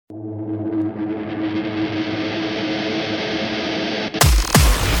You're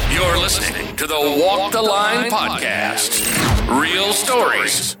listening to the Walk the Line podcast. Real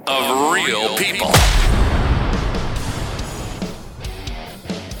stories of real people.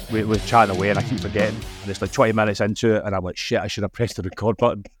 We were chatting away and I keep forgetting. And it's like 20 minutes into it and I'm like, shit, I should have pressed the record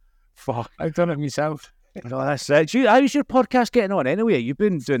button. Fuck, I've done it myself. No, that's it. How's your podcast getting on anyway? You've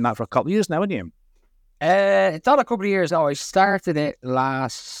been doing that for a couple of years now, haven't you? It's not a couple of years now. I started it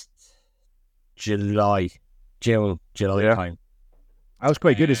last June, July time. That was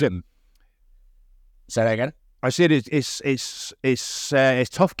quite good, isn't it? Say that again? I said it's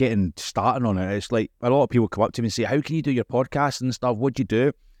tough getting started on it. It's like a lot of people come up to me and say, how can you do your podcast and stuff? What'd you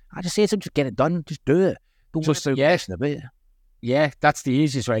do? I just say to them, just get it done. Just do it. Don't just so guessing a bit. Yeah, that's the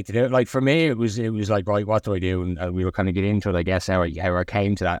easiest way to do it. Like for me, it was like, right, what do I do? And we were kind of getting into it, I guess, how I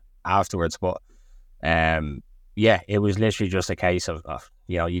came to that afterwards. But yeah, it was literally just a case of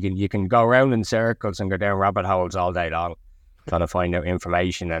you can go around in circles and go down rabbit holes all day long, trying to find out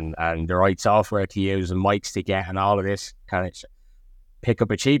information and the right software to use and mics to get and all of this kind of pick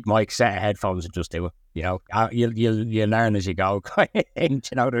up a cheap mic, set of headphones and just do it. You'll learn as you go. You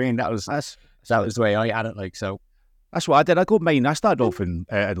know what I mean? That was the way I had it. Like, so that's what I did. I got mine. I started off in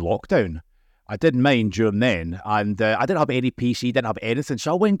lockdown. I did mine during then, and I didn't have any PC, didn't have anything.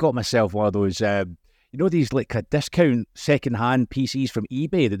 So I went and got myself one of those, these like a discount second-hand PCs from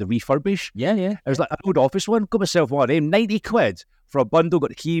eBay that they refurbish. Yeah. It was like an old office one. Got myself one of them, 90 quid for a bundle. Got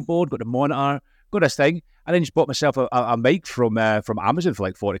the keyboard, got the monitor, got this thing, and then just bought myself a mic from Amazon for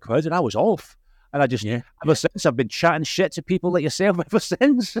like 40 quid, and I was off. And I just, ever since, I've been chatting shit to people like yourself ever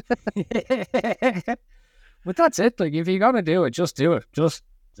since. But that's it. Like, if you're going to do it, just do it. Just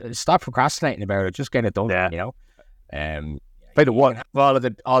stop procrastinating about it. Just get it done, By the one,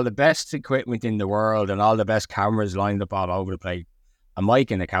 all the best equipment in the world and all the best cameras lined up all over the place. A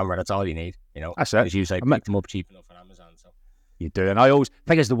mic and a camera, that's all you need, That's it. As you say, pick them up cheap enough on Amazon. So you do. And I always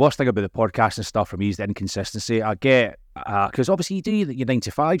think it's the worst thing about the podcast and stuff for me is the inconsistency. I get, because obviously you do your 9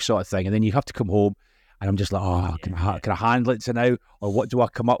 to 5 sort of thing, and then you have to come home, and I'm just like, can I handle it to now? Or what do I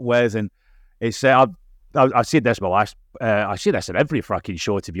come up with? And it's, I said this I say this in every fucking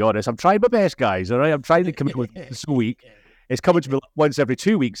show, to be honest. I'm trying my best, guys, all right? I'm trying to commit with this week. It's coming to me once every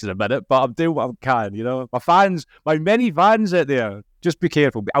 2 weeks in a minute, but I'm doing what I can, My fans, my many fans out there, just be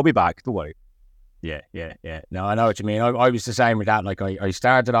careful. I'll be back, don't worry. Yeah. No, I know what you mean. I was the same with that. Like, I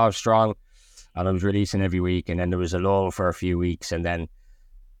started off strong, and I was releasing every week, and then there was a lull for a few weeks, and then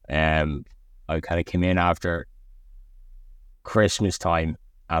I kind of came in after Christmas time,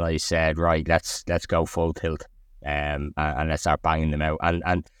 and I said, right, let's go full tilt, and let's start banging them out.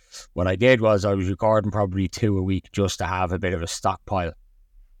 And what I did was I was recording probably 2 a week just to have a bit of a stockpile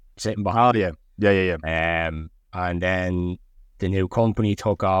sitting behind. Oh, yeah. And then the new company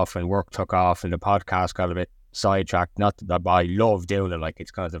took off and work took off, and the podcast got a bit sidetracked. Not that I love doing it. Like,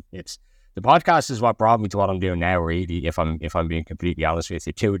 it's the podcast is what brought me to what I'm doing now, really, if I'm being completely honest with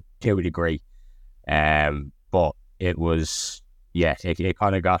you, to a degree. But it was, it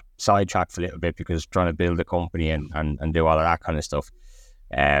kind of got sidetracked for a little bit because trying to build a company and do all of that kind of stuff.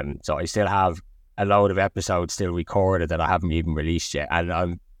 So I still have a load of episodes still recorded that I haven't even released yet, and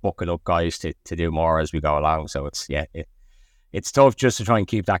I'm booking up guys to do more as we go along. So it's tough just to try and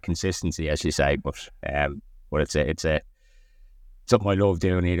keep that consistency, as you say, but it's something I love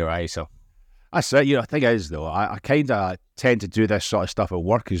doing either way. So that's it. The thing is, though, I kind of tend to do this sort of stuff at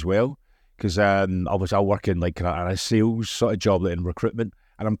work as well, because obviously I work in like a sales sort of job, like in recruitment,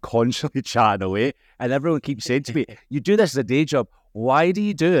 and I'm constantly chatting away, and everyone keeps saying to me, you do this as a day job, why do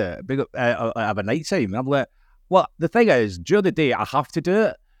you do it of a night time? And I'm like, well, the thing is, during the day I have to do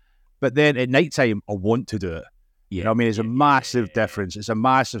it, but then at night time I want to do it. You know what I mean? It's a massive difference. It's a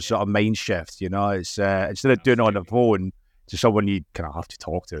massive sort of mind shift, It's instead of doing it on the phone to someone you kind of have to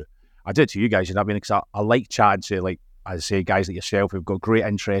talk to. I did to you guys, I mean? Because I like chatting to, like, as I say, guys like yourself who've got great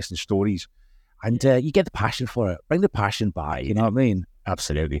interest and stories, and you get the passion for it. Bring the passion back, you know what I mean?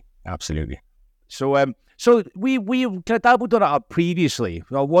 Absolutely. So we kind of dabbled on it previously.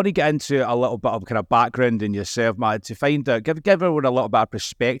 I want to get into a little bit of kind of background in yourself, Matt, to find out, give everyone a little bit of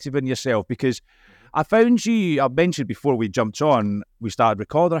perspective in yourself, because I found you, I mentioned before we jumped on, we started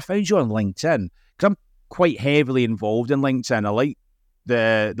recording, I found you on LinkedIn, because I'm quite heavily involved in LinkedIn. I like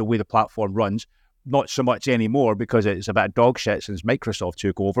the way the platform runs, not so much anymore because it's a bit of dog shit since Microsoft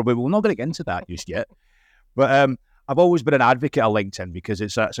took over, but we're not going to get into that just yet. But I've always been an advocate of LinkedIn because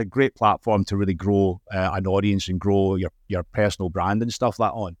it's a great platform to really grow an audience and grow your personal brand and stuff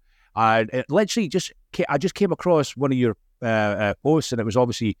like that on. And it literally I just came across one of your posts, and it was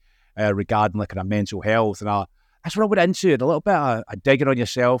obviously regarding like kind of mental health, and that's what I went into, and a little bit of digging on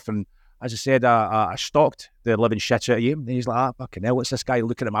yourself. And as I said, I stalked the living shit out of you. And he's like, fucking hell, what's this guy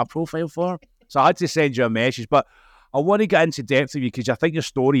looking at my profile for? So I had to send you a message. But I want to get into depth of you because I think your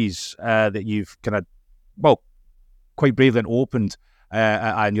stories that you've kind of, well, quite bravely and opened,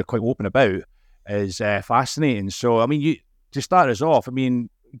 and you're quite open about, is fascinating. So, I mean, to start us off, I mean,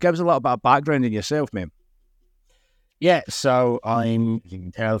 give us a little bit of background in yourself, mate. Yeah, so you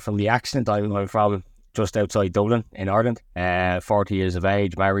can tell from the accent, I'm from just outside Dublin in Ireland, 40 years of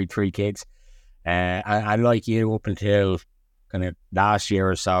age, married, 3 kids. And like you, up until kind of last year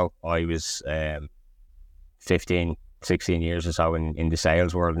or so, I was 15, 16 years or so in the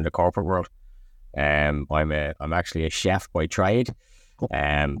sales world, in the corporate world. I'm actually a chef by trade,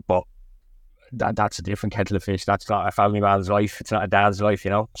 but that's a different kettle of fish. That's not a family man's life. It's not a dad's life,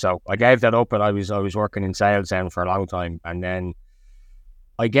 you know. So I gave that up, and I was working in sales then for a long time. And then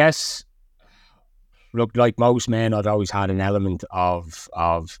I guess, look, like most men, I'd always had an element of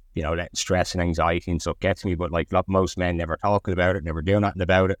letting stress and anxiety and stuff get to me. But like most men, never talking about it, never doing nothing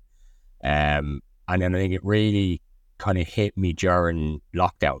about it. And then I think it really kind of hit me during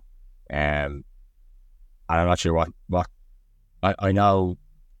lockdown. And I'm not sure what I know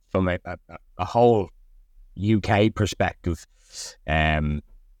from a whole UK perspective.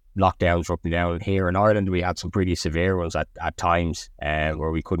 Lockdowns were up and down. Here in Ireland, we had some pretty severe ones at times,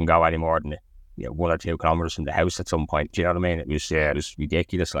 where we couldn't go any more than 1 or 2 kilometers from the house at some point. Do you know what I mean? It was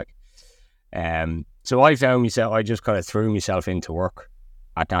ridiculous. Like, so I found myself. I just kind of threw myself into work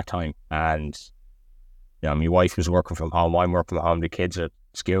at that time, and my wife was working from home. I'm working from home. The kids are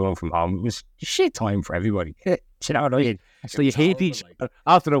schooling from home. It was shit time for everybody. Do you know what I mean? So you hate each other.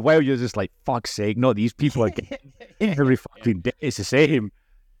 After a while, you're just like, fuck's sake, not these people are every fucking day. It's the same.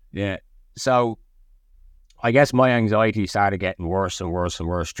 Yeah. So I guess my anxiety started getting worse and worse and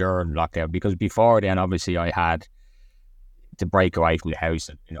worse during lockdown, because before then, obviously, I had to break away from the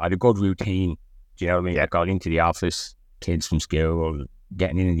house. I had a good routine. Do you know what I mean? I got into the office, kids from school,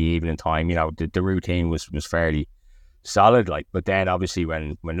 getting in the evening time. The routine was fairly solid. Like, but then obviously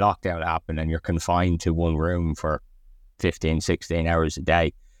when lockdown happened and you're confined to one room for 15, 16 hours a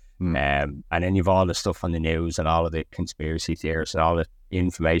day, and then you've all the stuff on the news and all of the conspiracy theories and all the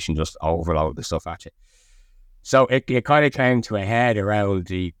information just overload the stuff at you. So it kind of came to a head around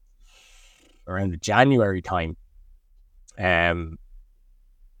the January time.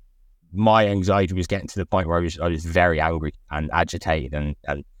 My anxiety was getting to the point where I was very angry and agitated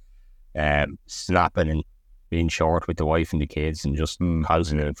and snapping and being short with the wife and the kids and just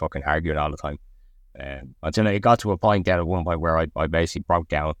constantly fucking arguing all the time. Until it got to a point there at one point where I basically broke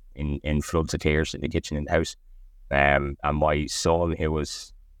down in floods of tears in the kitchen in the house. And my son, who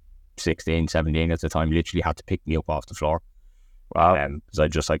was 16, 17 at the time, literally had to pick me up off the floor. Wow.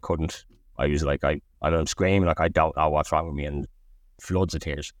 Because I couldn't. I was like, I'm screaming, like, I don't know what's wrong with me, and floods of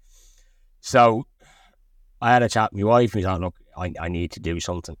tears. So I had a chat with my wife, and we thought, look, I need to do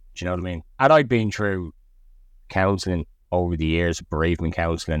something. Do you know what I mean? And I'd been through counselling over the years, bereavement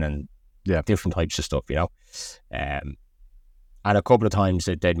counselling and different types of stuff, and a couple of times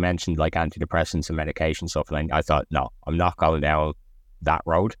they'd mentioned like antidepressants and medication stuff, and I thought, no, I'm not going down that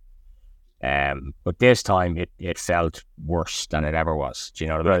road. But this time it felt worse than it ever was. Do you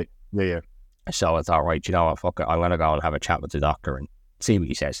know what I mean? Right. Yeah. So I thought, right, fuck it, I'm going to go and have a chat with the doctor and see what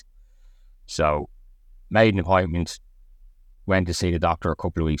he says. So made an appointment, went to see the doctor a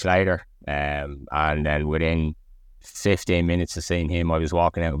couple of weeks later, and then within 15 minutes of seeing him, I was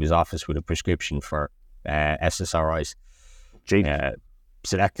walking out of his office with a prescription for SSRIs.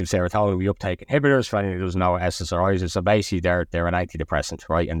 Selective serotonin reuptake inhibitors. For anyone who doesn't know what SSRIs is, so basically they're an antidepressant,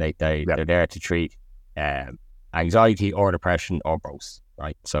 right? And they're there to treat anxiety or depression or both,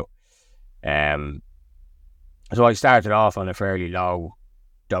 right? So I started off on a fairly low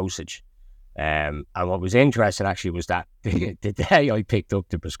dosage, and what was interesting actually was that the day I picked up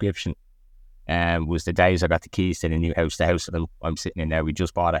the prescription was the days I got the keys to the new house, the house that I'm sitting in now. We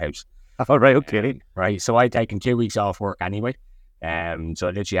just bought a house. Oh, right, okay. Right, so I'd taken 2 weeks off work anyway. So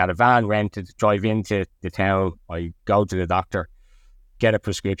I literally had a van rented, drive into the town. I go to the doctor, get a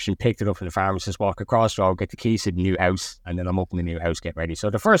prescription, picked it up from the pharmacist, walk across the road, get the keys to the new house, and then I'm up in the new house, get ready. So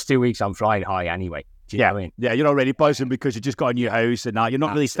the first 2 weeks I'm flying high anyway. Do you know what I mean? Yeah, you're already buzzing because you just got a new house and that. You're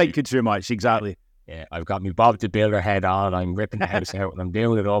not really thinking too much, exactly. Yeah, I've got my Bob the Builder head on. I'm ripping the house out and I'm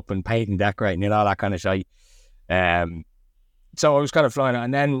doing it up and painting, decorating, and all that kind of shit. So I was kind of flying out,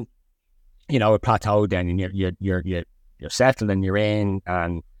 and then it plateaued. Then and you're settled and you're in,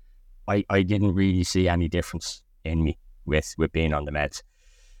 and I didn't really see any difference in me with being on the meds.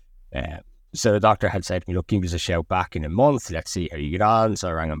 So the doctor had said to me, look, give us a shout back in a month. Let's see how you get on. So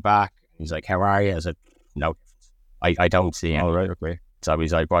I rang him back. He's like, how are you? I said, no difference. I don't see any. All right, okay. So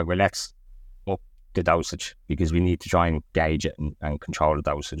he's like, right, well, let's up the dosage because we need to try and gauge it and control the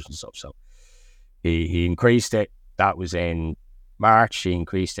dosage and stuff. So he increased it. That was in March. He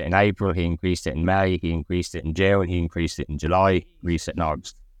increased it in April. He increased it in May. He increased it in June. He increased it in July. He increased it in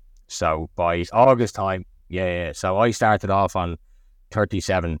August. So by August time, so I started off on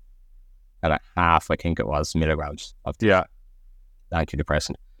 37 and a half, I think it was, milligrams of the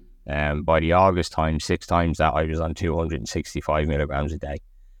antidepressant. By the August time, 6 times that, I was on 265 milligrams a day.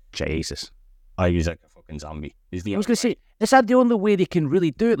 Jesus. I was like a fucking zombie. I was going to say, is that the only way they can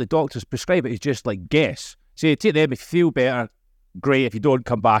really do it? The doctors prescribe it is just like guess. So you take them, if you feel better, great. If you don't,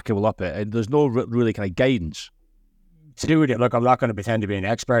 come back and we'll up it. And there's no really kind of guidance. To do with it, look, I'm not going to pretend to be an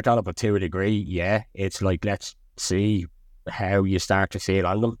expert on it, but to a degree, yeah. It's like, let's see how you start to feel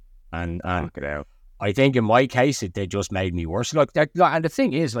on them. And Look it out. I think in my case, they just made me worse. Like, and the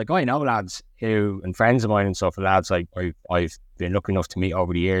thing is, like, I know lads who, and friends of mine and stuff, lads like I've been lucky enough to meet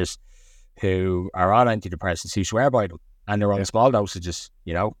over the years who are on antidepressants who swear by them, and they're on small dosages,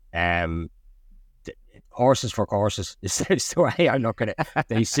 you know. Horses for courses is the way I look at it.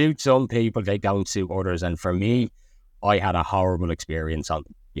 They suit some people, they don't suit others. And for me, I had a horrible experience on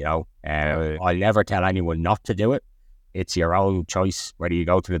them, you know. I'll never tell anyone not to do it. It's your own choice whether you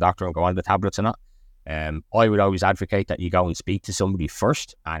go to the doctor and go on the tablets or not. I would always advocate that you go and speak to somebody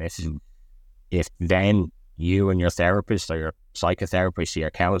first, and if then you and your therapist or your psychotherapist or your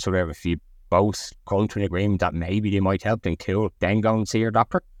counsellor, if you both come to an agreement that maybe they might help, then cool, then go and see your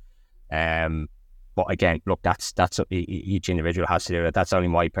doctor. But again, look, that's each individual has to do it. That's only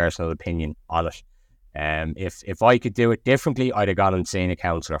my personal opinion on it. If I could do it differently, I'd have gone and seen a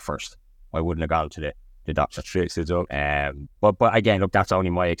counsellor first. I wouldn't have gone to the doctor. Straight to the doctor. But again, look, that's only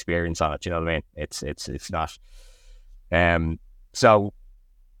my experience on it. You know what I mean? It's not. So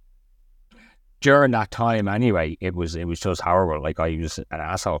during that time, anyway, it was just horrible. Like, I was an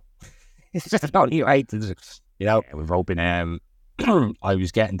asshole. It's just only right, you know. We've opened. I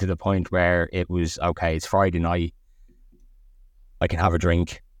was getting to the point where it was okay. It's Friday night. I can have a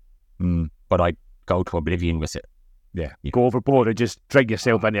drink, but I go to oblivion with it. Yeah, you go overboard and just drink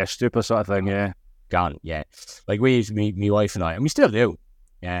yourself into a stupor sort of thing. Yeah, gone. Yeah, like we used to meet, my wife and I, and we still do.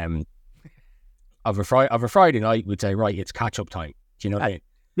 Of a Friday night, we'd say, right, it's catch up time. Do you know what I mean?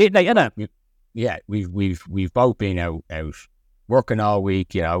 Late night, innit? Yeah, we've both been out working all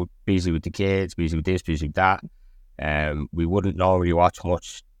week. You know, busy with the kids, busy with this, busy with that. We wouldn't normally watch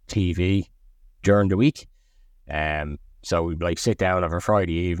much TV during the week. So we'd like sit down over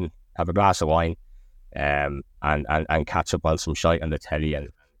Friday evening, have a glass of wine, and catch up on some shite on the telly and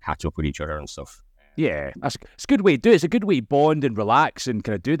catch up with each other and stuff. Yeah, it's a good way to do it. It's a good way to bond and relax and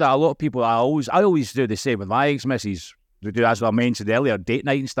kind of do that. A lot of people, I always do the same with my ex-missus. We do, as I mentioned earlier, date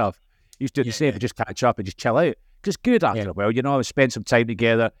night and stuff. Used to do the same, just catch up and just chill out. Just good after a while, you know, spend some time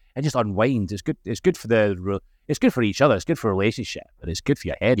together and just unwind. It's good. It's good for it's good for each other. It's good for a relationship, but it's good for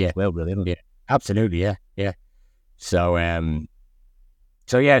your head as well, really. Isn't it? Yeah, absolutely. Yeah. So it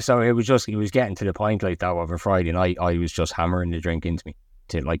was getting to the point like that over Friday night. I was just hammering the drink into me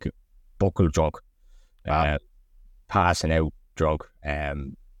to like buckle drunk, passing out drunk.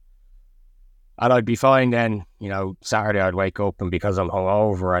 And I'd be fine then, you know, Saturday I'd wake up and because I'm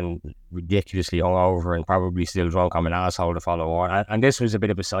hungover and ridiculously hungover and probably still drunk, I'm an asshole to follow on. And this was a bit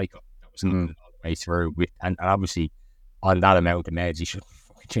of a cycle that was happening all the way through. And obviously on that amount of meds, you shouldn't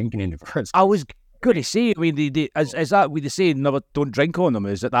be drinking in the first. I was going to say, I mean, is that what they say, never, don't drink on them?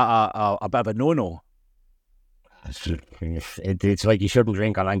 Is that a bit of a no-no? It's like you shouldn't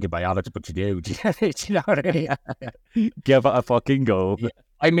drink on antibiotics, but you do. Do you know what I mean? Give it a fucking go. Yeah.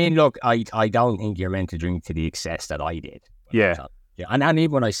 I mean, look, I don't think you're meant to drink to the excess that I did. Yeah. And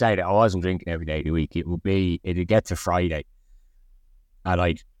even when I say that I wasn't drinking every day of the week, it'd get to Friday and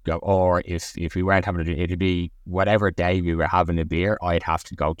I'd go, or if we weren't having a drink, it'd be whatever day we were having a beer, I'd have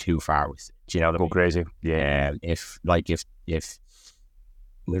to go too far with it. Do you know what I mean? Go crazy. Yeah. If let's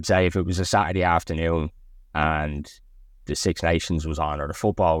say if it was a Saturday afternoon and the Six Nations was on or the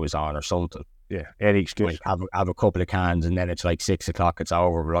football was on or something. Yeah, any excuse. Have a couple of cans and then it's like 6 o'clock. It's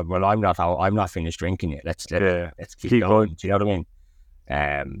over. Well, I'm not finished drinking yet. Let's keep going. Do you know what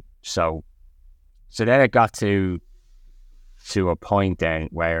I mean? So then it got to a point then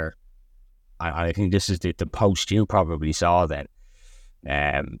where I think this is the post you probably saw then.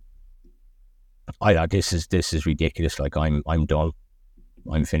 I thought this is ridiculous. Like I'm done.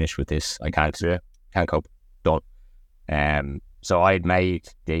 I'm finished with this. I can't cope. Done. So I'd made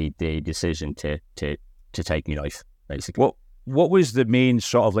the decision to take my life, basically. What was the main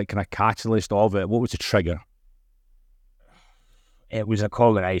sort of like kind of catalyst of it? What was the trigger? it was a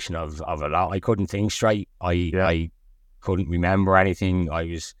culmination of a lot. I couldn't think straight. I couldn't remember anything. I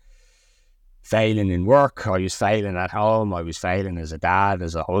was failing in work. I was failing at home. I was failing as a dad,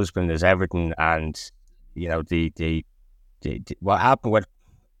 as a husband, as everything. And you know, the what happened with,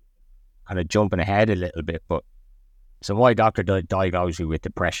 kind of jumping ahead a little bit, but so my doctor diagnosed me with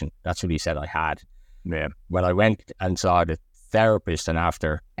depression. That's what he said I had. Yeah. When I went and saw the therapist, and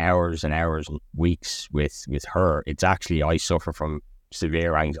after hours and hours and weeks with her, it's actually, I suffer from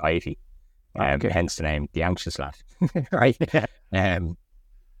severe anxiety. Hence the name, the anxious lad. Right?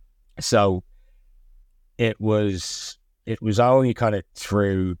 So it was only kind of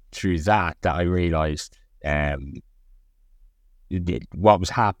through that I realised what was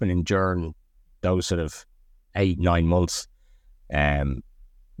happening during those sort of 8-9 months.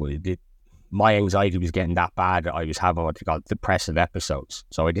 My anxiety was getting that bad that I was having what they call depressive episodes.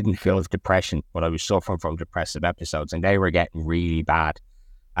 So I didn't feel depression, but I was suffering from depressive episodes, and they were getting really bad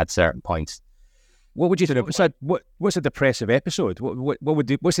at certain points. What would you say? What's a depressive episode?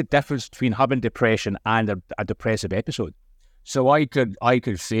 What's the difference between having depression and a depressive episode? So I could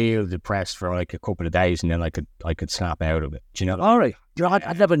feel depressed for like a couple of days, and then I could snap out of it. Do you know? All right.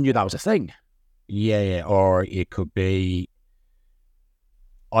 I never knew that was a thing. Yeah. Or it could be,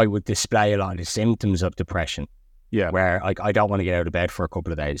 I would display a lot of the symptoms of depression. Yeah. Where I don't want to get out of bed for a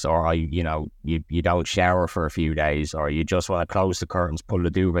couple of days, or you don't shower for a few days, or you just want to close the curtains, pull the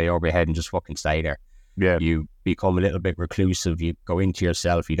duvet over your head and just fucking stay there. Yeah. You become a little bit reclusive, you go into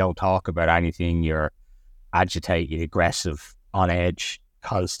yourself, you don't talk about anything, you're agitated, aggressive, on edge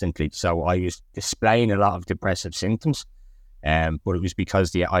constantly. So I was displaying a lot of depressive symptoms, but it was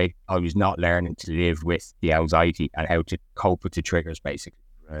because I was not learning to live with the anxiety and how to cope with the triggers, basically.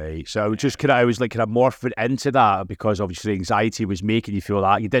 Right. So I was morphing into that because obviously anxiety was making you feel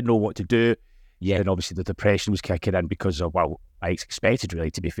that you didn't know what to do. Yeah. And obviously the depression was kicking in because of, well, I expected, really,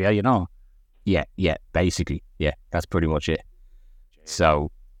 to be fair, you know. Yeah, basically. Yeah, that's pretty much it.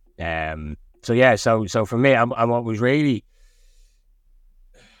 So for me, and what was really,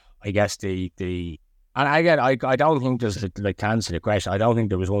 I guess and again, I don't think there's, like, to answer the question, I don't think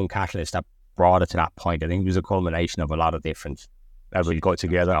there was one catalyst that brought it to that point. I think it was a culmination of a lot of different, everybody got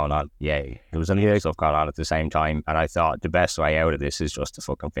together going on. Yeah, there was a lot of stuff going on at the same time, and I thought the best way out of this is just to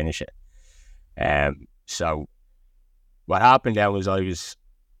fucking finish it. So what happened then was I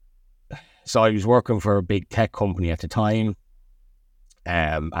was working for a big tech company at the time,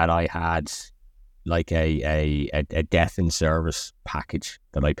 and I had like a death in service package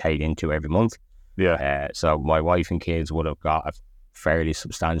that I paid into every month. Yeah. So my wife and kids would have got a fairly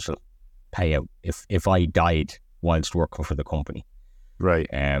substantial payout if I died whilst working for the company. Right.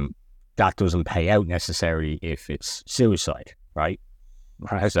 That doesn't pay out necessarily if it's suicide, right?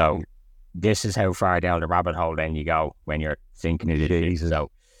 Right. So this is how far down the rabbit hole then you go when you're thinking of it.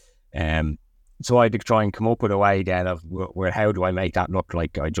 So I had to try and come up with a way then of where how do I make that look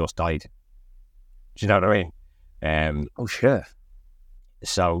like I just died? Do you know what I mean? Oh, sure.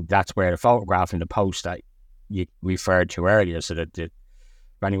 So that's where the photograph in the post that you referred to earlier, so that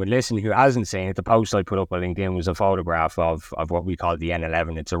for anyone listening who hasn't seen it, the post I put up on LinkedIn was a photograph of what we call the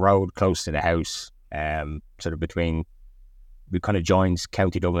N11. It's a road close to the house, sort of between, we kind of joins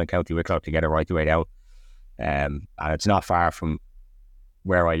County Dublin and County Wicklow together right the way down. And it's not far from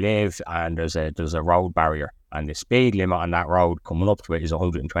where I live, and there's a road barrier, and the speed limit on that road coming up to it is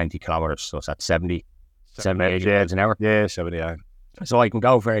 120 kilometres, so it's at 70, 80 miles an hour. Yeah, 70, yeah. So I can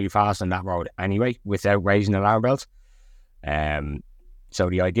go fairly fast on that road anyway, without raising alarm bells. So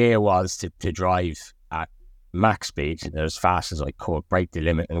the idea was to drive at max speed, as fast as I could, break the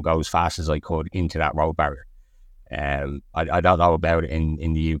limit and go as fast as I could into that road barrier. I don't know about it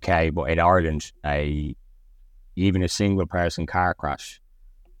in the UK, but in Ireland, even a single person car crash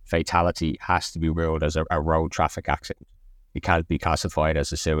fatality has to be ruled as a road traffic accident. It can't be classified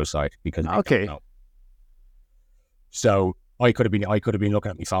as a suicide because So I could have been looking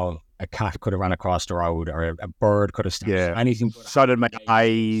at my phone. A cat could have ran across the road, or a bird could have stepped. Yeah, anything. Sudden my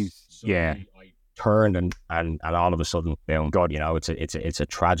eyes. Yeah, I turned and all of a sudden, boom! God, it's a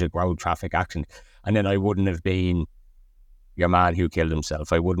tragic road traffic accident. And then I wouldn't have been your man who killed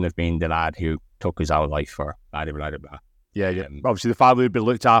himself. I wouldn't have been the lad who took his own life for blah blah blah blah. Yeah. Obviously, the family would be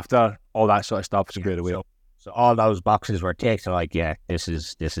looked after. All that sort of stuff is a great way. So all those boxes were ticked. Like, yeah, this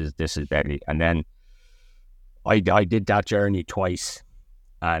is deadly. And then I did that journey twice,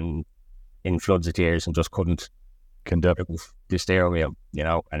 and in floods of tears, and just couldn't conduct the steering wheel,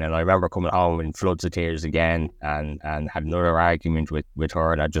 And then I remember coming home in floods of tears again, and had another argument with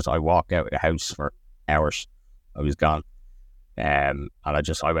her, and I walked out of the house for hours. I was gone, and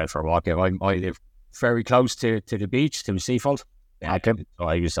I went for a walk. I live very close to the beach, to the seafront, Okay.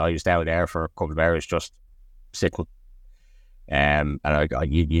 So I was down there for a couple of hours just sitting. And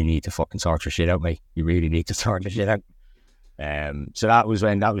you need to fucking sort your shit out, mate. You really need to sort your shit out. So that was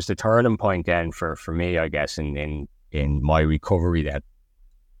the turning point then for me, I guess, in my recovery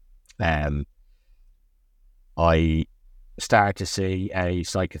then. I started to see a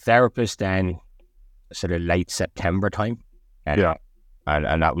psychotherapist then sort of late September time. And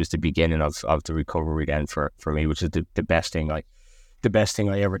that was the beginning of the recovery then for me, which is the best thing I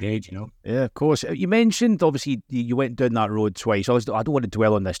ever did, you know. Yeah, of course. You mentioned, obviously, you went down that road twice. I don't want to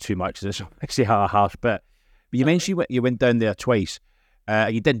dwell on this too much. This actually a half bit. But you mentioned you went down there twice.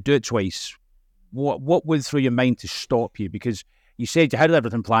 You didn't do it twice. What went through your mind to stop you? Because you said you had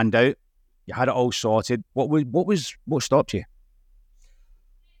everything planned out. You had it all sorted. What stopped you?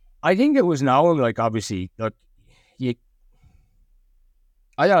 I think it was knowing, like, obviously, look,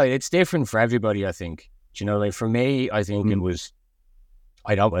 I don't know, it's different for everybody, I think. Do you know, like, for me, I think it was,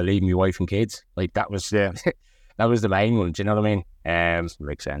 I don't want to leave my wife and kids. Like, that was that was the main one. Do you know what I mean?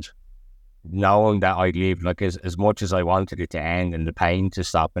 Makes sense. Knowing that I'd leave, like, as much as I wanted it to end and the pain to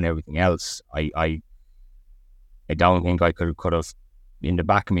stop and everything else, I don't think I could have, in the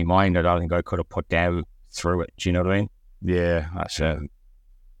back of my mind, I don't think I could have put down through it. Do you know what I mean? Yeah, that's it.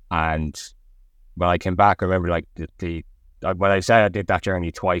 And when I came back, I remember, like, when I said I did that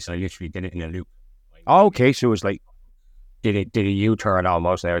journey twice, I literally did it in a loop. Oh, okay, so it was like, did a U-turn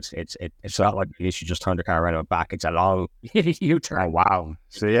almost there. It's not like you should just turn the car around and back. It's a long U-turn. Oh, wow.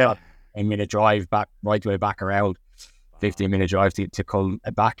 So, yeah. A minute drive back, right way back around, 15-minute drive to come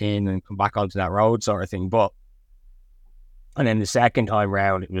back in and come back onto that road sort of thing. And then the second time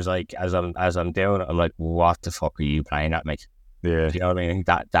round, it was like, as I'm doing it, I'm like, what the fuck are you playing at, mate? Yeah. Do you know what I mean?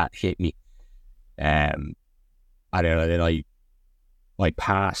 That hit me. I don't know, then I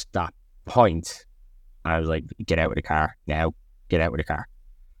passed that point, and I was like, get out of the car now, get out of the car.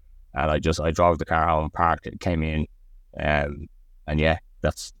 And I drove the car home, parked it, came in, and yeah,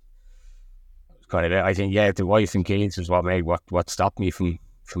 that's kind of it. I think, yeah, the wife and kids was what stopped me from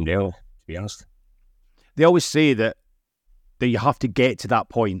doing it, to be honest. They always say that you have to get to that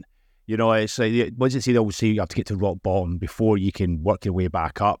point. You know, it's like, what does it say? They always say you have to get to rock bottom before you can work your way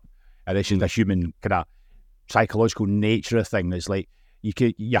back up. And it's just a human kind of psychological nature of thing. It's like you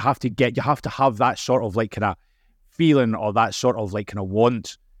have to have that sort of like kind of feeling or that sort of like kind of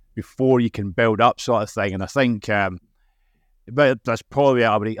want before you can build up, sort of thing. And I think, but that's probably,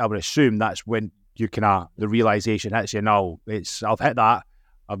 I would assume that's when you kind of, the realization hits you. No, I've hit that,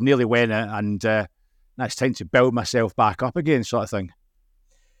 I've nearly went it, and now it's time to build myself back up again, sort of thing.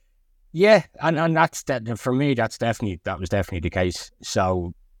 Yeah, and that's that for me. That was definitely the case.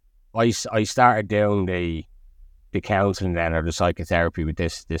 So I started doing the counselling then, or the psychotherapy with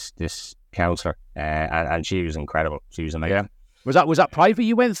this counsellor, and she was incredible. She was amazing. Yeah. Was that private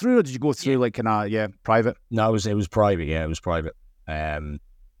you went through, or did you go through like private? No, it was private. Yeah, it was private. And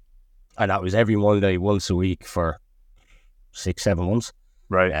that was every Monday, once a week for 6-7 months.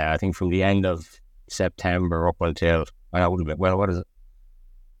 Right. I think from the end of September up until would have been, well, what is it?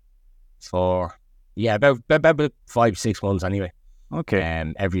 For about 5-6 months anyway.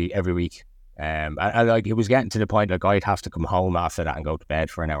 Okay. Every week. And like, it was getting to the point like I'd have to come home after that and go to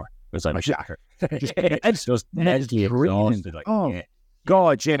bed for an hour. It was like shattered. It's just mentally exhausted. Like,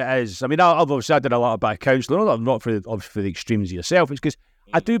 God, yeah, it is. I mean, I've obviously done a lot about counselling. I'm not for the extremes of yourself. It's because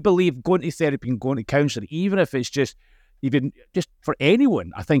I do believe going to therapy and going to counselling, even if it's just for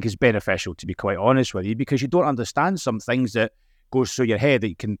anyone, I think is beneficial, to be quite honest with you, because you don't understand some things that goes through your head that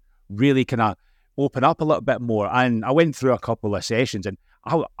you can really kind of open up a little bit more. And I went through a couple of sessions, and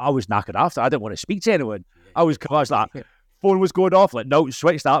I was knackered after. I didn't want to speak to anyone. I was like, phone was going off, like, no,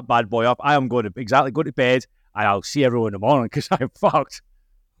 switch that bad boy up. I am going to go to bed, and I'll see everyone in the morning because I'm fucked.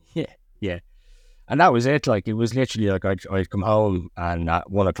 Yeah. And that was it. Like, it was literally like I'd come home and at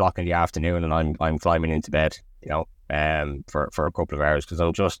 1 o'clock in the afternoon, and I'm climbing into bed, you know, for a couple of hours because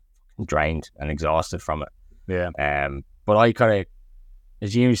I'm just drained and exhausted from it. Yeah. But I kind of,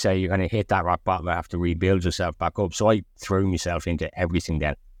 as you say, you kind of hit that rock bottom and have to rebuild yourself back up. So I threw myself into everything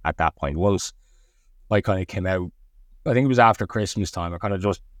then at that point. Once I kind of came out, I think it was after Christmas time, I kind of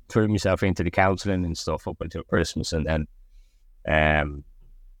just threw myself into the counselling and stuff up until Christmas. And then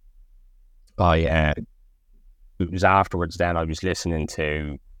it was afterwards then I was listening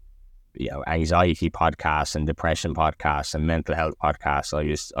to, you know, anxiety podcasts and depression podcasts and mental health podcasts.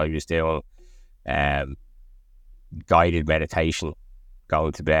 I was doing guided meditation.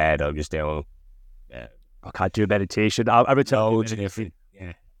 Going to bed, I was doing. I can't do meditation. Every time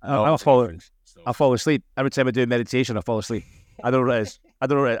I fall asleep. Every time I do meditation, I fall asleep. I don't know what it is.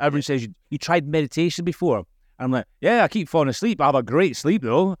 Everyone says you tried meditation before, I'm like, yeah, I keep falling asleep. I have a great sleep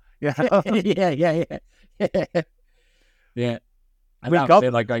though. Yeah. Yeah. And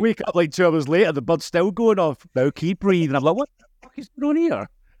Wake up like 2 hours later, the bird's still going off. Now keep breathing. I'm like, what the fuck is going on here?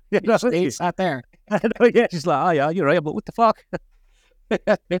 You know, He sat there. yeah, she's like, oh yeah, you're right, but what the fuck?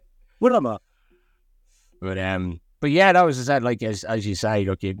 What am I? But yeah, that was, as I said, like, as you say,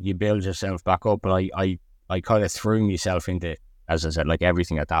 look, you build yourself back up, but I kind of threw myself into, as I said, like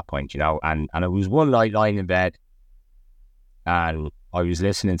everything at that point, you know, and it was one night lying in bed and I was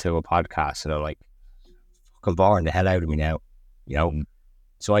listening to a podcast and I'm like, fucking boring the hell out of me now, you know.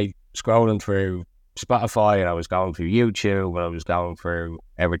 So I scrolling through Spotify and I was going through YouTube and I was going through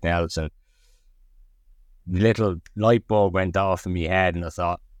everything else, and the little light bulb went off in my head and I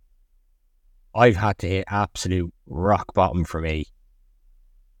thought, I've had to hit absolute rock bottom for me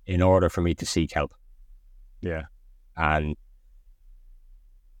in order for me to seek help. Yeah. And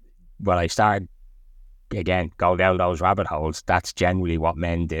when I started, again, going down those rabbit holes, that's generally what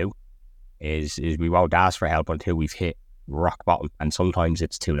men do, is we won't ask for help until we've hit rock bottom. And sometimes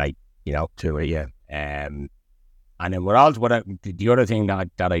it's too late, you know? Too late, yeah. And then the other thing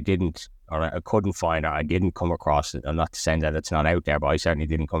that I didn't, or I couldn't find, or I didn't come across it, I'm not saying that it's not out there, but I certainly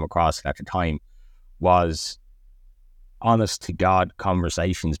didn't come across it at the time, was honest to God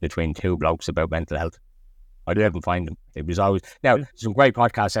conversations between two blokes about mental health. I didn't find them. It was always, now, there's some great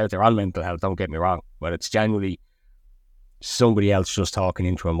podcasts out there on mental health, don't get me wrong, but it's generally somebody else just talking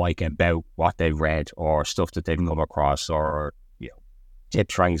into a mic about what they've read or stuff that they've come across, or, you know,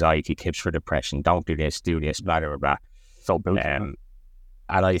 tips for anxiety, tips for depression, don't do this, blah, blah, blah. So built and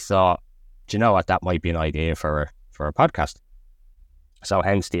I thought, do you know what, that might be an idea for a podcast. So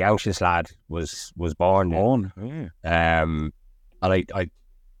hence the Anxious Lad was born. And I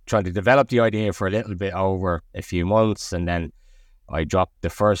tried to develop the idea for a little bit over a few months, and then I dropped the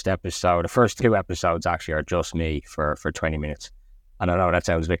first episode. The first 2 episodes actually are just me for 20 minutes. And I know that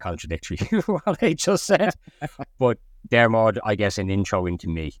sounds a bit contradictory what I just said, but they're more, I guess, an intro into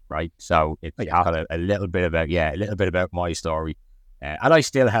me, right? So it's kind of a little bit about my story. And I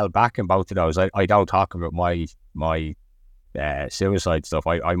still held back in both of those. I don't talk about my suicide stuff.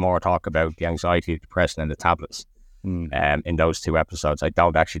 I more talk about the anxiety, the depression, and the tablets. In those 2 episodes, I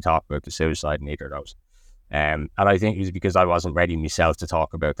don't actually talk about the suicide in either of those. And I think it was because I wasn't ready myself to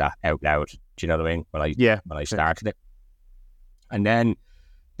talk about that out loud. Do you know what I mean? When I started it, and then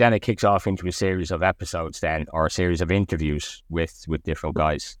it kicks off into a series of episodes, or a series of interviews with different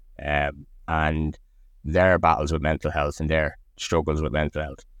guys, and their battles with mental health and their struggles with mental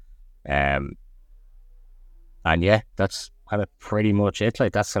health. And yeah, that's kind of pretty much it.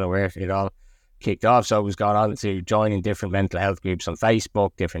 Like, that's kind of where it all kicked off. So I was going on to joining different mental health groups on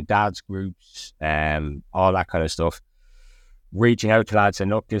Facebook, different dads groups, all that kind of stuff. Reaching out to lads saying,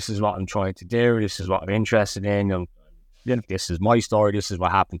 look, this is what I'm trying to do. This is what I'm interested in. And, you know, this is my story. This is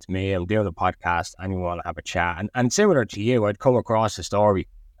what happened to me. I'm doing a podcast. Anyone want to have a chat? And similar to you, I'd come across a story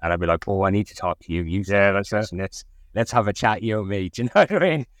and I'd be like, oh, I need to talk to you. Let's have a chat, you and me. Do you know what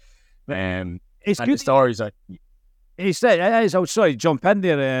I mean? It's good. The stories I was sorry to jump in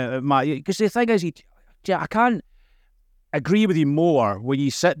there, Matt, because the thing is, I can't agree with you more when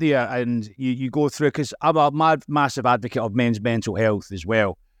you sit there and you go through, because I'm a massive advocate of men's mental health as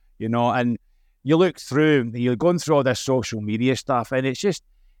well, you know, and you look through, you're going through all this social media stuff, and it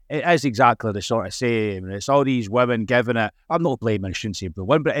is exactly the sort of same. It's all these women giving it, I'm not blaming, I shouldn't say the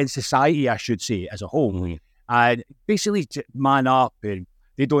women, but in society, I should say, as a whole, and basically man up, and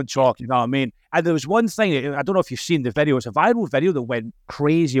they don't talk, you know what I mean? And there was one thing, I don't know if you've seen the video, it's a viral video that went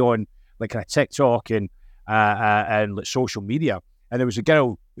crazy on like a TikTok and like social media. And there was a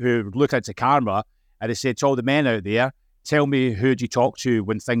girl who looked into camera and it said to all the men out there, tell me who do you talk to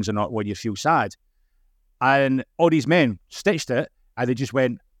when things are not, when you feel sad. And all these men stitched it and they just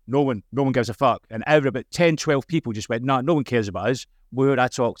went, no one gives a fuck. And about 10, 12 people just went, no one cares about us. Who would I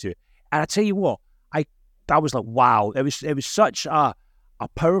talk to? And I tell you what, I was like, wow, it was such a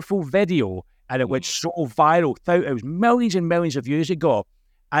powerful video, and it went so viral. It was millions and millions of views it got,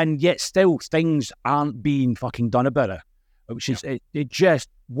 and yet still things aren't being fucking done about it, which is, it just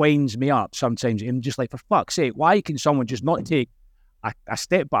winds me up sometimes. I'm just like, for fuck's sake, why can someone just not take a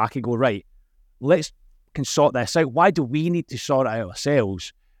step back and go, right, can sort this out? Why do we need to sort it out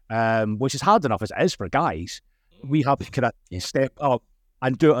ourselves? Which is hard enough as it is for guys. We have to kind of step up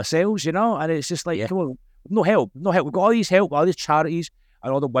and do it ourselves, you know? And it's just like, come on, no help. We've got all these help, all these charities,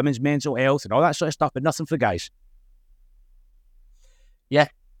 and all the women's mental health and all that sort of stuff, but nothing for guys. Yeah,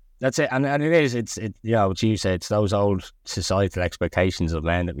 that's it. And it is, it's you know, what you said, it's those old societal expectations of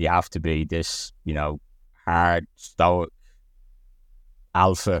men that we have to be this, you know, hard, stoic,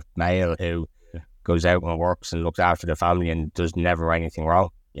 alpha male who goes out and works and looks after the family and does never anything wrong.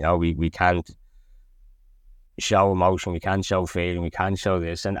 You know, we can't show emotion, we can't show feeling, we can't show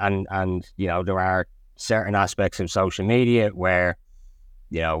this. And you know, there are certain aspects of social media where,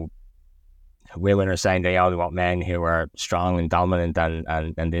 you know, women are saying they only want men who are strong and dominant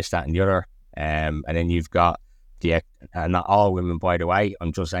and this, that and the other. And then you've got and not all women, by the way,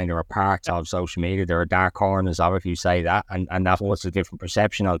 I'm just saying there are parts of social media, there are dark corners of it, if you say that, and that puts a different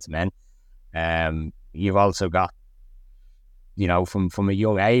perception onto men. You've also got, you know, from a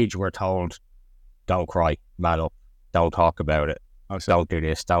young age, we're told, don't cry, man up, don't talk about it, don't do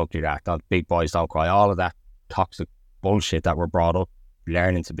this, don't do that, big boys don't cry, all of that toxic bullshit that we're brought up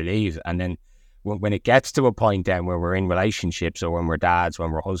learning to believe. And then when it gets to a point then where we're in relationships, or when we're dads,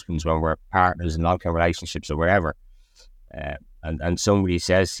 when we're husbands, when we're partners in long-term relationships or wherever, and somebody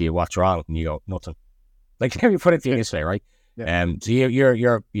says to you, what's wrong? And you go, nothing. Like, let me put it to you this way, right? Yeah. So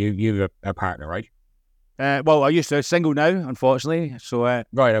you're a partner, right? Well, I used to, single now, unfortunately. So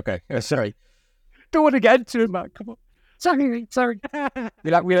right, okay. Sorry, don't want to get into it, man. Come on. Sorry.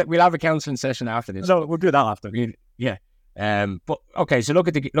 We'll have a counselling session after this. No, we'll do that after. Yeah. But okay, so look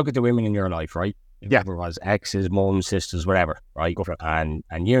at the women in your life, right? Yeah. Whether it was exes, mums, sisters, whatever, right? Go for it. And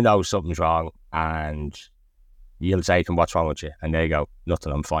you know something's wrong, and you'll say to them, "What's wrong with you?" And they go,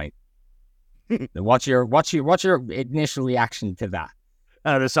 "Nothing, I'm fine." What's your initial reaction to that?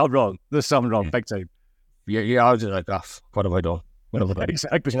 There's something wrong. There's something wrong, big time. You're always like, "Oh, what have I done? What have I done?"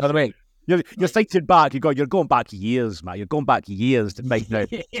 Exactly. You know what I mean? You're thinking back. You're going back years, man. You're going back years to find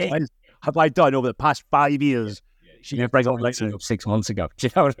out what have I done over the past 5 years. You bring up like 6 months ago. Do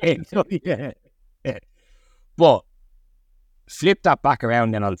you know what I mean? Yeah. But flip that back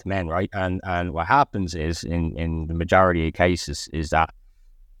around then onto men, right? And what happens is, in the majority of cases, is that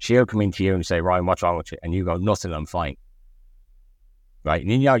she'll come into you and say, "Ryan, what's wrong with you?" And you go, "Nothing, I'm fine." Right?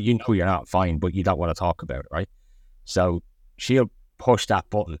 And you know you're not fine, but you don't want to talk about it, right? So she'll push that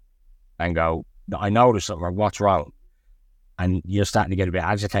button and go, "I noticed something, or what's wrong?" And you're starting to get a bit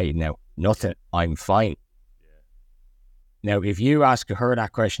agitated now. "Nothing, I'm fine." Now, if you ask her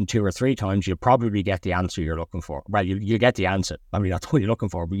that question 2 or 3 times, you'll probably get the answer you're looking for. Well, you get the answer. I mean, that's what you're looking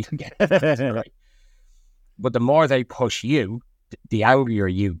for, but you get it. Right? But the more they push you, the angrier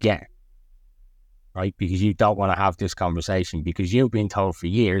you get, right? Because you don't want to have this conversation, because you've been told for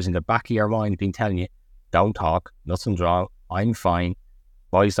years, in the back of your mind, been telling you, don't talk, nothing's wrong, I'm fine,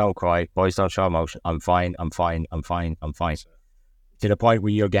 boys don't cry, boys don't show emotion, I'm fine. To the point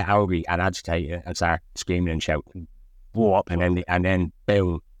where you'll get angry and agitated and start screaming and shouting. Blow up, and then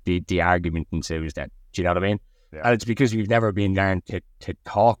boom, the argument ensues then. Do you know what I mean? Yeah. And it's because we've never been learned to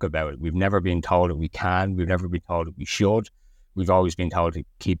talk about it. We've never been told that we can. We've never been told that we should. We've always been told to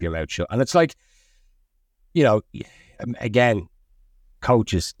keep your mouth shut. And it's like, you know, again,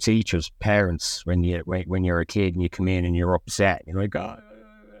 coaches, teachers, parents, when you're a kid and you come in and you're upset, you're like, oh,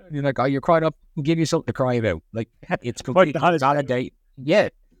 you're crying up, I'll give you something to cry about. Like, it's completely validate. Yeah.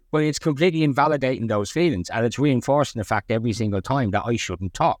 Well, it's completely invalidating those feelings, and it's reinforcing the fact every single time that I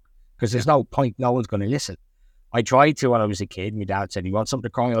shouldn't talk, because there's no point, no one's going to listen. I tried to when I was a kid. My dad said, "You want something to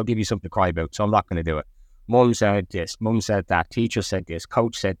cry? I'll give you something to cry about," so I'm not going to do it. Mum said this, mum said that, teacher said this,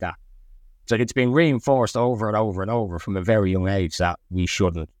 coach said that. So it's been reinforced over and over and over from a very young age that we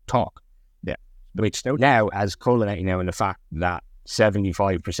shouldn't talk. Yeah. Which now has culminated now in the fact that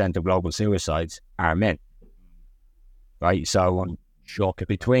 75% of global suicides are men. Right? So shock.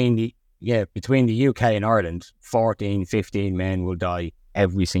 Between the UK and Ireland, 14, 15 men will die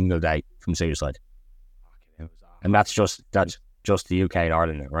every single day from suicide. And that's just the UK and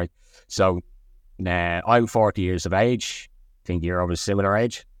Ireland, right? So I'm 40 years of age. I think you're of a similar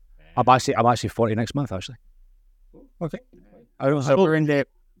age. I'm actually 40 next month, actually. Okay. I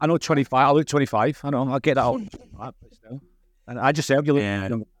know 25. I look 25. I know. I'll get that out. And I just said,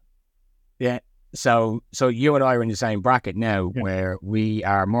 yeah. So you and I are in the same bracket now, where we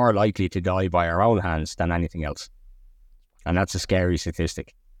are more likely to die by our own hands than anything else. And that's a scary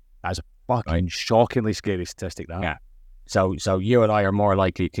statistic. That's a fucking shockingly scary statistic, that. Yeah. So you and I are more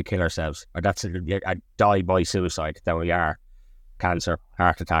likely to kill ourselves, or that's a die by suicide, than we are cancer,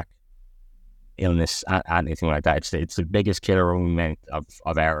 heart attack, illness, anything like that. It's the biggest killer among men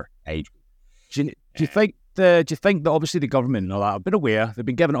of our age. Do you think that obviously the government and all that have been aware, they've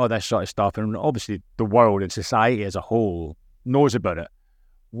been given all this sort of stuff, and obviously the world and society as a whole knows about it?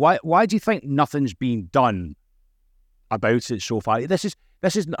 Why do you think nothing's been done about it so far? This is.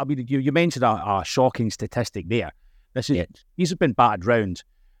 I mean, you mentioned a shocking statistic there. These have been battered round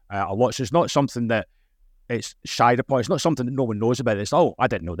a lot. So it's not something that it's shied upon. It's not something that no one knows about. It's, oh, I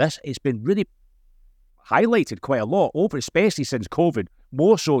didn't know this. It's been really highlighted quite a lot, especially since COVID,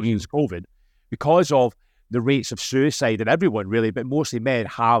 more so since COVID, because of the rates of suicide, and everyone really, but mostly men,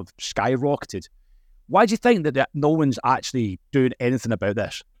 have skyrocketed. Why do you think that no one's actually doing anything about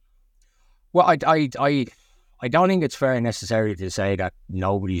this? Well, I don't think it's fair necessarily to say that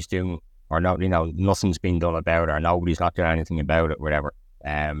nobody's doing, or no, nothing's been done about it, or nobody's not doing anything about it, whatever.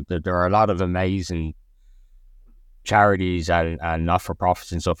 There are a lot of amazing charities and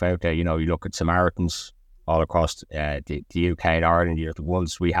not-for-profits and stuff out there. You look at Samaritans all across the UK and Ireland. The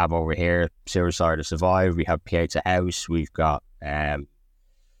ones we have over here, Suicide to Survive. We have Piazza House. We've got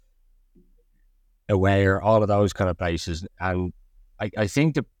Aware, all of those kind of places. And I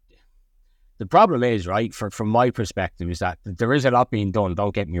think the problem is, right, from my perspective, is that there is a lot being done.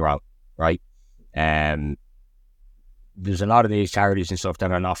 Don't get me wrong, right? There's a lot of these charities and stuff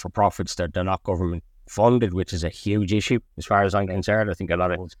that are not for profits, that they're not government funded, which is a huge issue as far as I'm concerned. I think a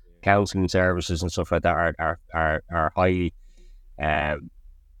lot of counselling services and stuff like that are highly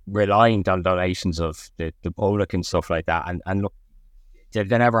reliant on donations of the public and stuff like that. And look, they're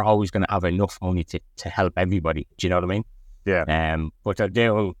never always going to have enough money to help everybody. Do you know what I mean? Yeah. But they're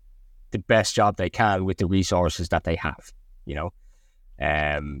doing the best job they can with the resources that they have.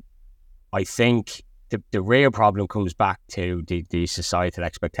 I think the real problem comes back to the societal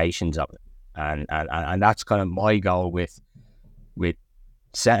expectations of it, and that's kind of my goal with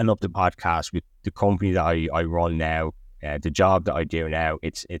setting up the podcast, with the company that I run now, the job that I do now.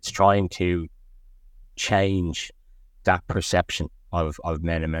 It's trying to change that perception of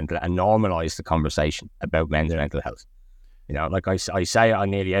men and mental, and normalize the conversation about mental and mental health. Like I say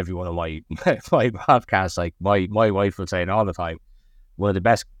on nearly every one of my podcasts, like my wife will say it all the time, one of the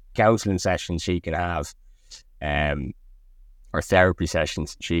best counselling sessions she can have, or therapy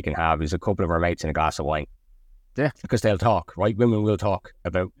sessions she can have, is a couple of her mates and a glass of wine. Yeah. Because they'll talk, right? Women will talk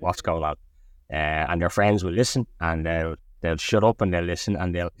about what's going on. And their friends will listen, and they'll shut up and they'll listen,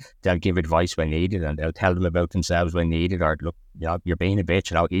 and they'll give advice when needed, and they'll tell them about themselves when needed, or look, you're being a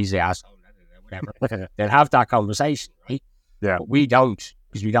bitch, he's the asshole, whatever. They'll have that conversation, right? Yeah. But we don't,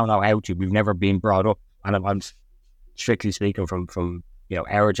 because we don't know how to. We've never been brought up, and I'm strictly speaking from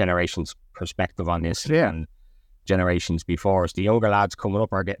our generation's perspective on this, and generations before us. The younger lads coming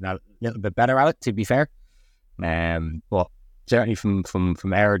up are getting a little bit better at it, to be fair. But certainly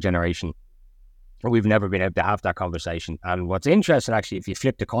from our generation, we've never been able to have that conversation. And what's interesting, actually, if you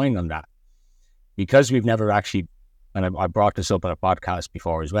flip the coin on that, because we've never actually, and I brought this up on a podcast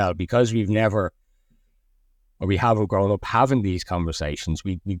before as well, because we haven't grown up having these conversations,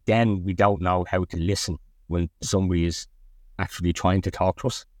 we don't know how to listen when somebody is actually trying to talk to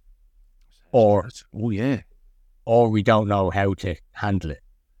us, or we don't know how to handle it.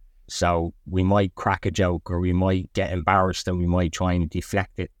 So we might crack a joke, or we might get embarrassed, and we might try and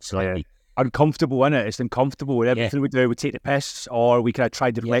deflect it slightly. Uncomfortable, isn't it? It's uncomfortable with everything we do. We take the piss, or we kind of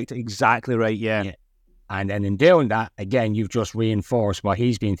try to deflect it. Exactly right, yeah. And then in doing that, again, you've just reinforced what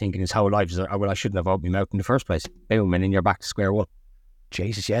he's been thinking his whole life, is that, well, I shouldn't have opened my mouth in the first place. Boom, and then you're back to square one.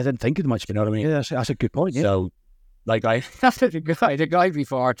 Jesus, yeah, I didn't think of much. You know what I mean? Yeah, that's a good point, yeah. So, like, the guy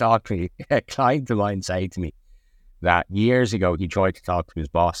before talked to me, a client of mine said to me that years ago he tried to talk to his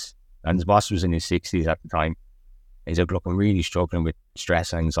boss, and his boss was in his 60s at the time. He said, look, I'm really struggling with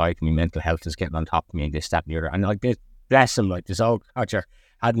stress and anxiety. My mental health is getting on top of me, and this, that, and the other. And like, bless him, like, this old codger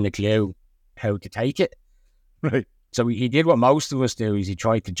hadn't a clue how to take it. Right. So he did what most of us do, is he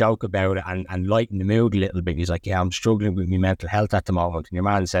tried to joke about it and lighten the mood a little bit. He's like, yeah, I'm struggling with my mental health at the moment. And your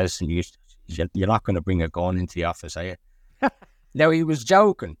man says to me, you're not going to bring a gun into the office, are you? Now, he was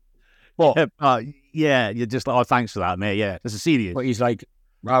joking. But you're just like, oh, thanks for that, mate. Yeah, this is serious. But he's like,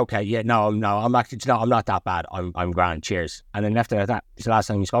 okay, yeah, no, I'm actually, no, I'm not that bad. I'm grand, cheers. And then after that, it's the last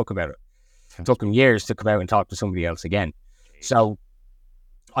time he spoke about it. It took him years to come out and talk to somebody else again. So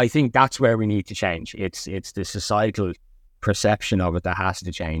I think that's where we need to change. It's the societal perception of it that has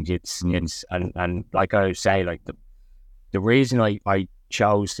to change. It's and like I say, like the reason I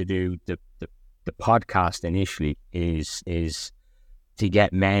chose to do the podcast initially is to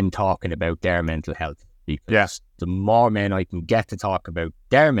get men talking about their mental health. Because the more men I can get to talk about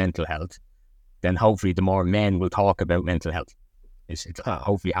their mental health, then hopefully the more men will talk about mental health. It's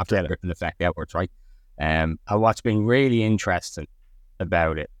hopefully have to ripple effect outwards, right? And what's been really interesting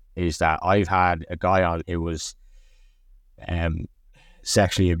about it is that I've had a guy on who was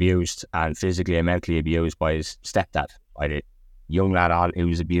sexually abused and physically and mentally abused by his stepdad. I had a young lad on who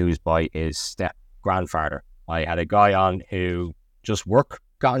was abused by his step-grandfather. I had a guy on who just work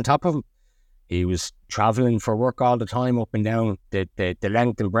got on top of him. He was travelling for work all the time, up and down the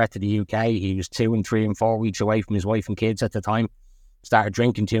length and breadth of the UK. He was 2 and 3 and 4 weeks away from his wife and kids at the time. Started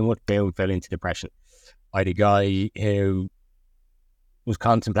drinking too much, fell into depression. I had a guy who was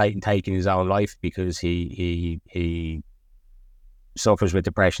contemplating taking his own life because he suffers with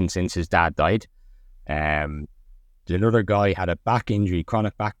depression since his dad died. Another guy had a back injury,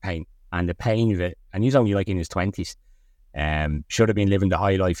 chronic back pain, and the pain of it, and he's only like in his 20s. Should have been living the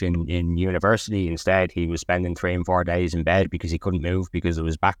high life in university. Instead, he was spending 3 and 4 days in bed because he couldn't move because of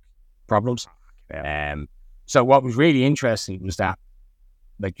his back problems. So what was really interesting was that,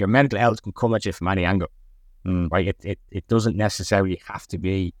 like, your mental health can come at you from any angle, right? It doesn't necessarily have to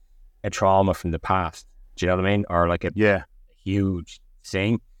be a trauma from the past. Do you know what I mean? Or like a huge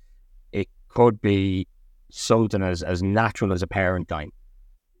thing. It could be something as natural as a parent dying,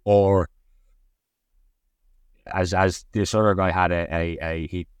 or as this other guy had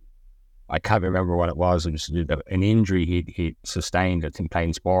I can't remember what it was. It was an injury he'd sustained, I think,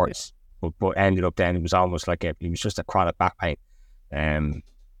 playing sports, but ended up then it was almost like it was just a chronic back pain.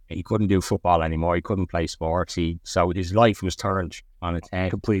 He couldn't do football anymore. He couldn't play sports. So his life was turned on its head.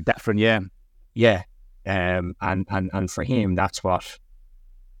 Completely different, yeah. And for him, that's what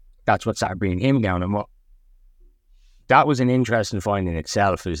started bringing him down. And what that was an interesting find in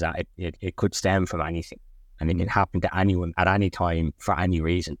itself, is that it could stem from anything, and it can happen to anyone at any time for any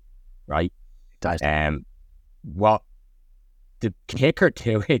reason, right? What the kicker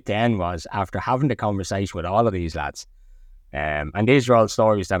to it then was, after having the conversation with all of these lads, and these are all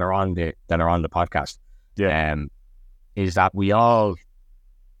stories that are on the podcast, is that we all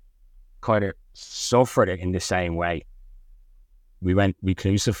kind of suffered it in the same way. We went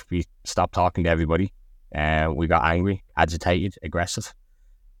reclusive. We stopped talking to everybody. We got angry, agitated, aggressive.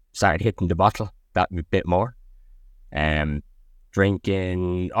 Started hitting the bottle that bit more.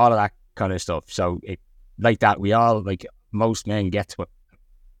 Drinking, all of that kind of stuff. So like that, we all, like most men, get to a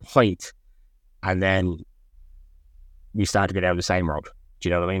point, and then we start to go down the same road. Do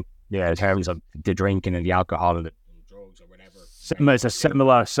you know what I mean? Yeah, in terms of the drinking and the alcohol and the drugs or whatever. It's a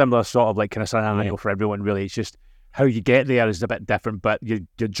similar sort of like kind of scenario for everyone, really. It's just how you get there is a bit different, but you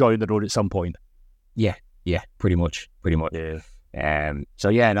join the road at some point. Yeah, pretty much. Yeah. So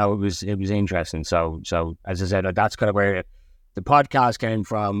yeah, no, it was interesting. So as I said, that's kind of where the podcast came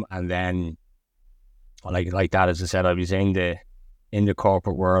from, and then like that, as I said, I was in the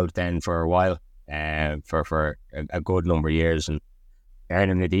corporate world then for a while, for a good number of years, and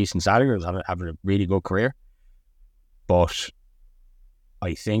earning a decent salary. I was having a really good career, but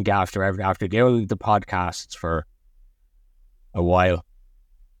I think after doing the podcasts for a while,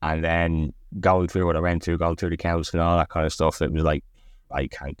 and then going through what I went through, going through the council and all that kind of stuff, it was like, I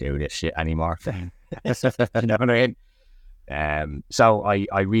can't do this shit anymore. You know what I mean? So I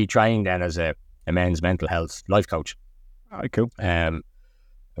retrained then as a men's mental health life coach. Oh, cool. I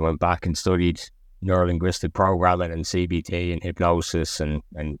went back and studied neurolinguistic programming and CBT and hypnosis and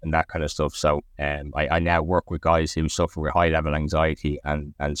that kind of stuff. So I now work with guys who suffer with high level anxiety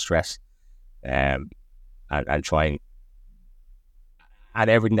and stress, and try and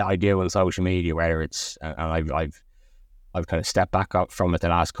everything that I do on social media, whether it's, and I've kind of stepped back up from it the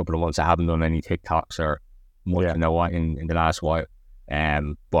last couple of months. I haven't done any TikToks or much in the last while.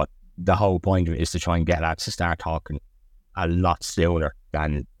 But the whole point of it is to try and get lads to start talking a lot sooner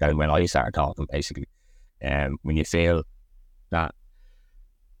than when I started talking, basically. When you feel that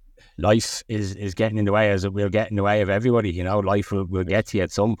life is getting in the way, as it will get in the way of everybody, you know, life will get to you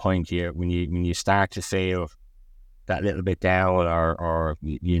at some point here when you start to feel that little bit down, or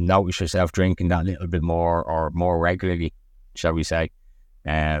you notice yourself drinking that little bit more or more regularly, shall we say.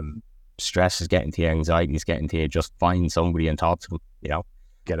 Stress is getting to you, anxiety is getting to you. Just find somebody and talk to them, you know.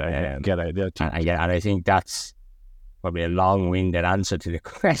 Get out there. And I think that's probably a long-winded answer to the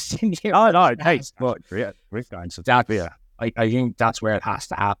question. Oh no, hey, great answer. I think that's where it has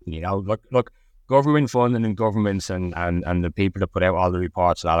to happen. You know, look, government funding and governments and the people that put out all the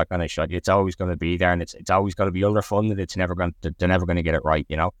reports and all that kind of shit, it's always going to be there, and it's always going to be underfunded. They're never going to get it right.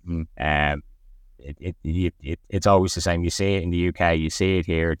 You know, it's always the same. You see it in the UK, you see it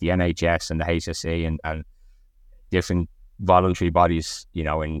here, the NHS and the HSE and different voluntary bodies, you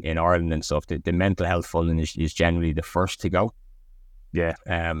know, in Ireland and stuff. The mental health funding is generally the first to go. Yeah.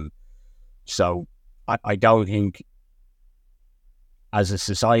 So I don't think, as a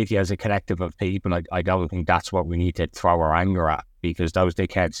society, as a collective of people, I don't think that's what we need to throw our anger at, because those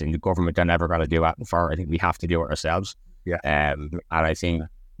dickheads in the government are never going to do it for. I think we have to do it ourselves. Yeah. And I think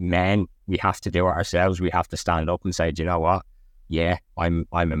men, we have to do it ourselves. We have to stand up and say, do you know what? Yeah, I'm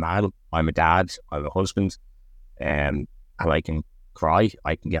a man, I'm a dad, I'm a husband, and I can cry,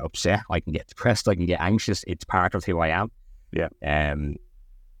 I can get upset, I can get depressed, I can get anxious. It's part of who I am. Yeah.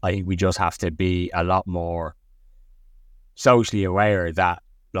 I think we just have to be a lot more socially aware that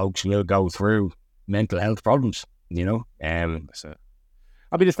blokes will go through mental health problems, you know. That's it.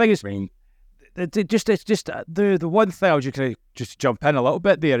 I mean, the thing is, I mean, the one thing I was just jump in a little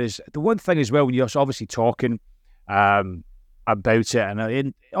bit there is the one thing as well when you're obviously talking about it,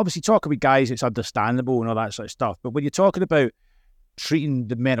 and obviously talking with guys, it's understandable and all that sort of stuff. But when you're talking about treating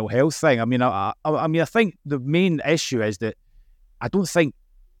the mental health thing, I mean, I think the main issue is that I don't think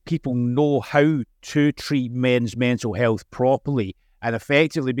people know how to treat men's mental health properly and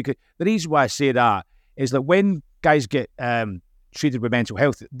effectively. Because the reason why I say that is that when guys get treated with mental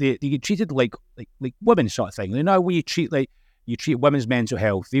health, they get treated like women sort of thing. You know, when you treat women's mental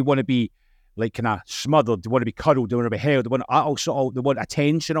health, they want to be like kind of smothered, they want to be cuddled, they want to be held, they want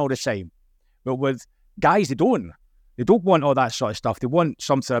attention all the time. But with guys, they don't want all that sort of stuff. They want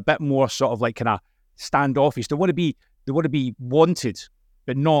something a bit more sort of like kind of standoffish. They want to be wanted,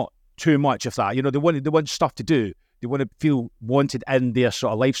 but not too much of that. You know, they want stuff to do. They want to feel wanted in their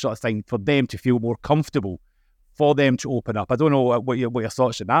sort of life sort of thing for them to feel more comfortable, for them to open up. I don't know what your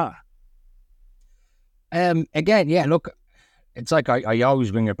thoughts on that. Again, yeah, look, it's like I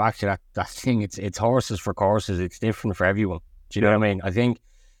always bring it back to that thing. It's horses for courses. It's different for everyone. Do you know what I mean? I think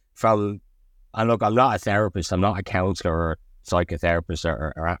and look, I'm not a therapist. I'm not a counsellor or psychotherapist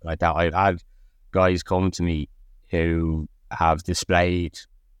or anything like that. I've had guys come to me who have displayed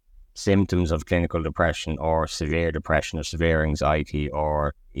symptoms of clinical depression or severe anxiety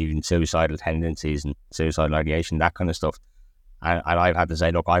or even suicidal tendencies and suicidal ideation, that kind of stuff. And I've had to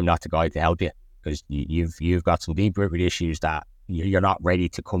say, look, I'm not the guy to help you because you've got some deep-rooted issues that you're not ready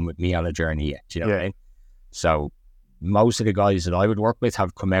to come with me on a journey yet. Do you know what I mean? So most of the guys that I would work with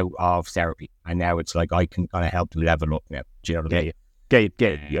have come out of therapy, and now it's like I can kind of help them level up now. Do you know what I mean?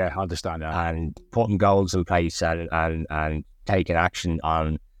 Yeah, I understand that. And putting goals in place and taking action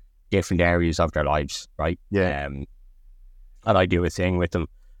on different areas of their lives, right? Yeah. And I do a thing with them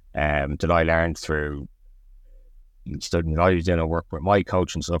that I learned through studying. I was doing a work with my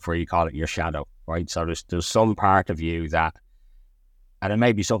coach and stuff where you call it your shadow, right? So there's some part of you that, and it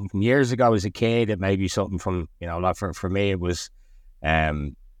may be something from years ago as a kid, it may be something from, you know, like for me it was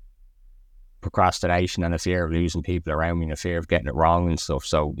procrastination and a fear of losing people around me and a fear of getting it wrong and stuff.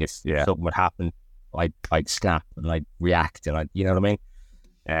 So if something would happen, I'd snap and I'd react and you know what I mean?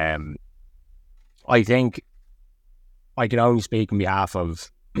 I think I can only speak on behalf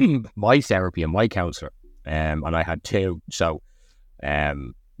of my therapy and my counsellor, and I had two. So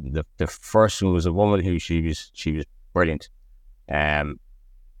the first one was a woman who she was brilliant, and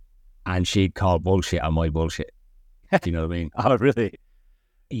she'd call bullshit on my bullshit. Do you know what I mean? Oh, really?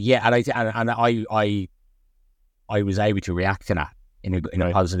 Yeah, and I was able to react to that in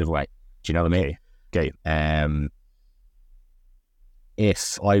a positive way. Do you know what I mean? Okay.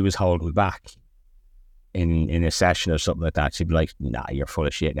 If I was holding back in a session or something like that, she'd be like, "Nah, you're full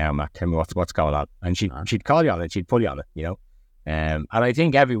of shit now, Matt. Tell me what's going on." And she'd call you on it. She'd pull you on it. You know. And I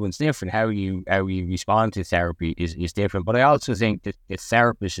think everyone's different. How you respond to therapy is different. But I also think that the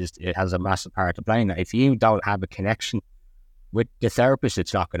therapist it has a massive part to play in that. If you don't have a connection with the therapist,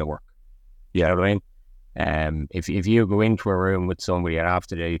 it's not going to work. You know what I mean? If you go into a room with somebody and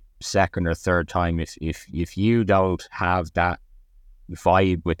after the second or third time, if you don't have that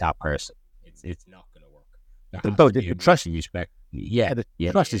vibe with that person, it's not going to work. The trust and respect. Yeah, the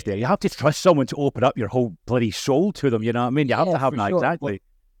trust is there. You have to trust someone to open up your whole bloody soul to them. You know what I mean? You have to have that, sure. Exactly.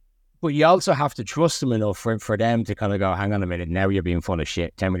 But you also have to trust them enough for them to kind of go, hang on a minute, now you're being full of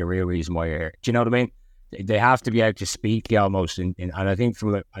shit. Tell me the real reason why you're here. Do you know what I mean? They have to be able to speak almost. And I think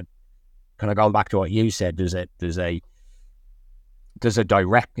from kind of going back to what you said, there's a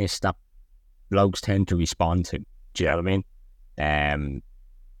directness that blokes tend to respond to. Do you know what I mean?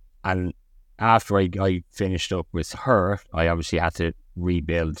 And after I finished up with her, I obviously had to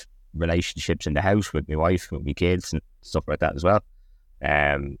rebuild relationships in the house with my wife, with my kids and stuff like that as well.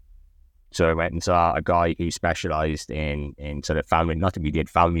 So I went and saw a guy who specialised in sort of family, not that we did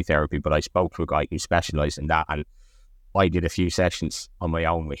family therapy, but I spoke to a guy who specialised in that, and I did a few sessions on my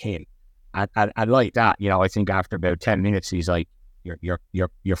own with him. And like that, you know, I think after about 10 minutes, he's like,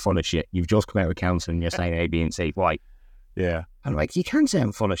 you're full of shit. You've just come out of counselling and you're saying A, B and C. Why? Yeah. I'm like, you can't say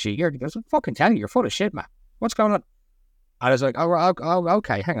I'm full of shit. You're fucking telling you, you're full of shit, man. What's going on? And I was like, oh,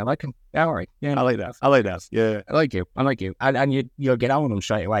 okay, hang on, I can, all right. Yeah, I like that. Yeah. I like you. And you'll get on with them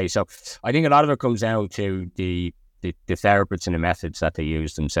straight away. So I think a lot of it comes down to the therapists and the methods that they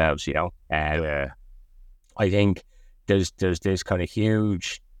use themselves, you know. I think there's this kind of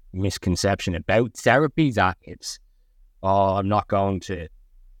huge misconception about therapy that it's, I'm not going to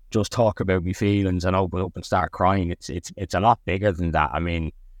just talk about my feelings and open up and start crying. It's a lot bigger than that. I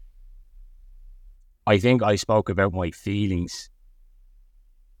mean, I think I spoke about my feelings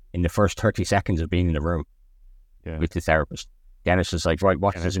in the first 30 seconds of being in the room with the therapist. then it's just like, right,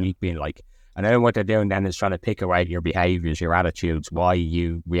 what has a week been like? And then what they're doing then is trying to pick away at your behaviours, your attitudes, why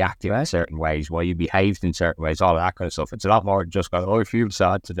you reacted in certain ways, why you behaved in certain ways, all of that kind of stuff. It's a lot more than just going, oh, I feel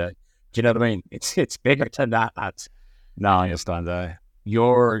sad today. Do you know what I mean? It's bigger than that. No, I understand that.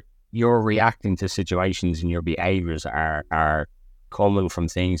 You're reacting to situations and your behaviours are coming from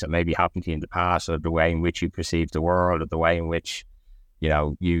things that maybe happened to you in the past, or the way in which you perceive the world, or the way in which, you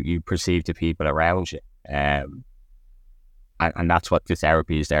know, you perceive the people around you. And that's what the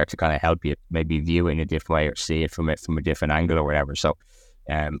therapy is there to kind of help you maybe view it in a different way, or see it from a different angle or whatever. So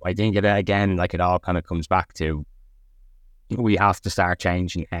I think it all kind of comes back to, we have to start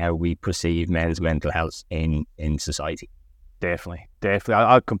changing how we perceive men's mental health in society. Definitely.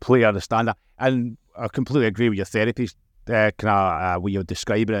 I completely understand that. And I completely agree with your therapist, what you're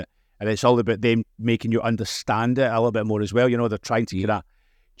describing it. And it's all about them making you understand it a little bit more as well. You know, they're trying to kind of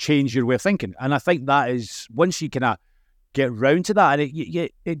change your way of thinking. And I think that is, once you kind of get round to that, and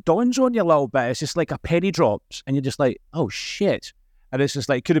it dawns on you a little bit. It's just like a penny drops, and you're just like, oh shit. And it's just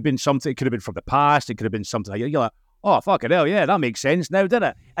like, it could have been something, it could have been from the past, it could have been something like, you're like, oh fucking hell, yeah, that makes sense now, didn't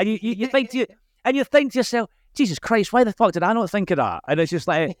it? And you think to yourself, Jesus Christ, why the fuck did I not think of that? And it's just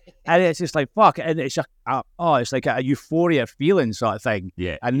like, fuck, and it's it's like a euphoria feeling sort of thing.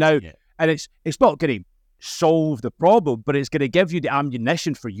 Yeah. And now, and it's not going to solve the problem, but it's going to give you the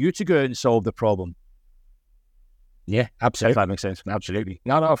ammunition for you to go out and solve the problem. Yeah, absolutely. If that makes sense. Absolutely.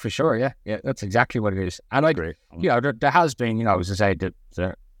 No, for sure. Yeah, that's exactly what it is. And I agree. You know, there has been, you know, as I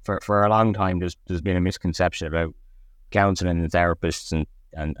say, for a long time, there's been a misconception about counselling and therapists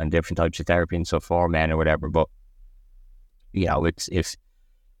and different types of therapy and stuff for men or whatever. But, you know, it's if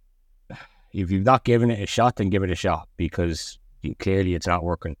you've not given it a shot, then give it a shot, because clearly it's not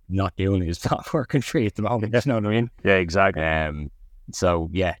working. Not doing it is not working for you at the moment. You know what I mean? Yeah, exactly. So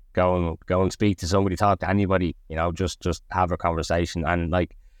yeah, go and speak to somebody, talk to anybody, you know, just have a conversation, and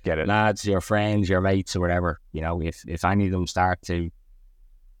like, get it, lads, your friends, your mates or whatever, you know, if any of them start to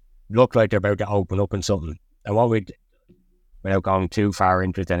look like they're about to open up in something, and without going too far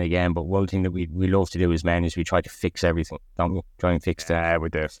into it then again, but one thing that we love to do as men is we try to fix everything, don't we? Try and fix that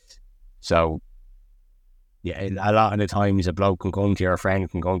with this. So yeah, a lot of the times a bloke can come to your friend,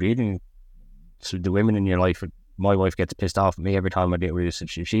 can come to you, so the women in your life, my wife gets pissed off at me every time I do this. If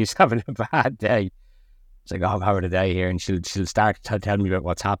she's having a bad day, it's like, oh, I'm having a day here, and she'll start to tell me about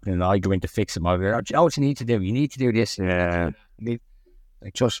what's happening, and I go in to fix it. I'll go, oh, what you need to do? You need to do this. Yeah. Like,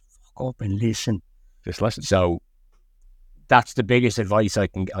 just fuck up and listen. Just listen. So that's the biggest advice I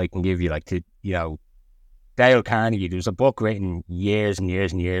can give you. Like, to, you know, Dale Carnegie, there was a book written years and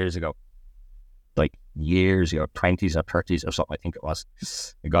years and years ago, like years ago, 20s or 30s or something, I think it was.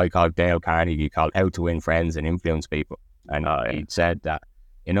 A guy called Dale Carnegie, called How to Win Friends and Influence People. And he said that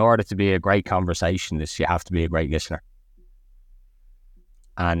in order to be a great conversationalist, you have to be a great listener.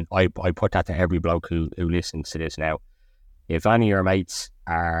 And I put that to every bloke who listens to this now. If any of your mates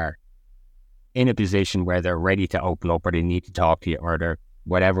are in a position where they're ready to open up, or they need to talk to you, or they're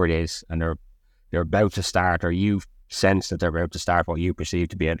whatever it is, and they're about to start, or you sense that they're about to start what you perceive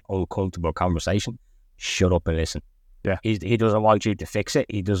to be an uncomfortable conversation, shut up and listen. Yeah. He doesn't want you to fix it.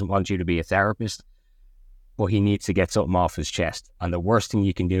 He doesn't want you to be a therapist, but he needs to get something off his chest. And the worst thing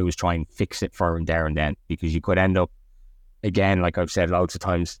you can do is try and fix it for him there and then, because you could end up, again, like I've said loads of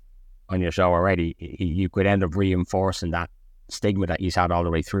times on your show already, you could end up reinforcing that stigma that he's had all the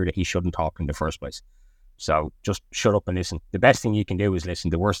way through, that he shouldn't talk in the first place. So just shut up and listen. The best thing you can do is listen.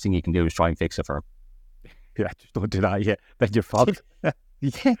 The worst thing you can do is try and fix it for him. Yeah, just don't do that yet. Then you're fucked. Yeah.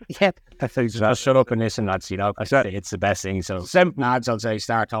 Just shut up and listen, lads. You know, it's the best thing. So some lads, I'll say,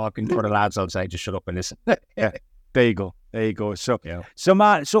 start talking. For the lads, I'll say, just shut up and listen. Yeah, there you go. So, yeah. So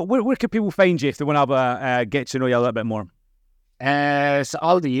Matt, so where can people find you if they want to have get to know you a little bit more? So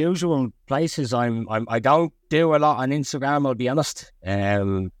all the usual places. I don't do a lot on Instagram, I'll be honest.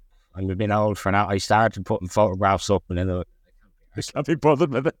 I'm a bit old for that. I started putting photographs up, and then I can't be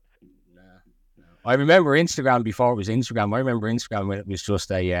bothered with it. I remember Instagram before it was Instagram. I remember Instagram when it was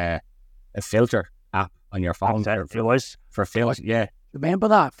just a filter app on your phone. For filters, yeah. Remember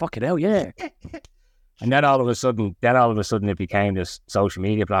that? Fucking hell, yeah. And then all of a sudden it became this social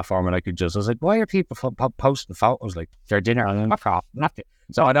media platform, and I was like, why are people posting photos like their dinner and then off?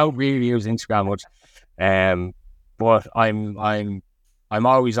 So I don't really use Instagram much. But I'm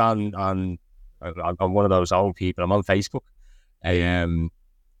always on one of those old people. I'm on Facebook.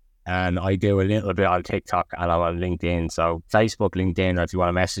 And I do a little bit on TikTok, and I'm on LinkedIn. So Facebook, LinkedIn, or if you want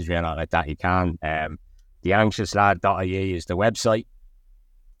to message me or not like that, you can. theanxiouslad.ie is the website.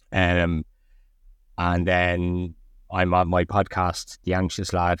 And then I'm on my podcast, The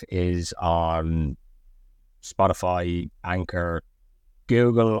Anxious Lad, is on Spotify, Anchor,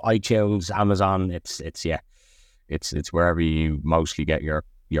 Google, iTunes, Amazon. It's wherever you mostly get your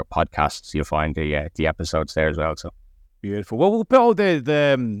podcasts. You'll find the episodes there as well. So beautiful. Well, we'll put all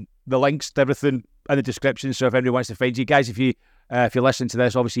the links to everything in the description. So if anyone wants to find you guys, if you're listening to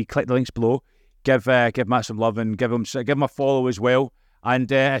this, obviously click the links below. Give Matt some love and give him a follow as well.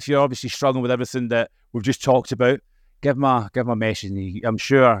 And if you're obviously struggling with everything that we've just talked about, give him a message. I'm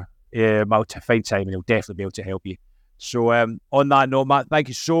sure I'll find time and he'll definitely be able to help you. So on that note, Matt, thank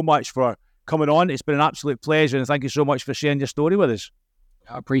you so much for coming on. It's been an absolute pleasure, and thank you so much for sharing your story with us.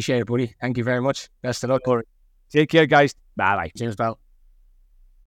 I appreciate it, buddy. Thank you very much. Best of luck. Take care, guys. Bye-bye. Cheers, pal.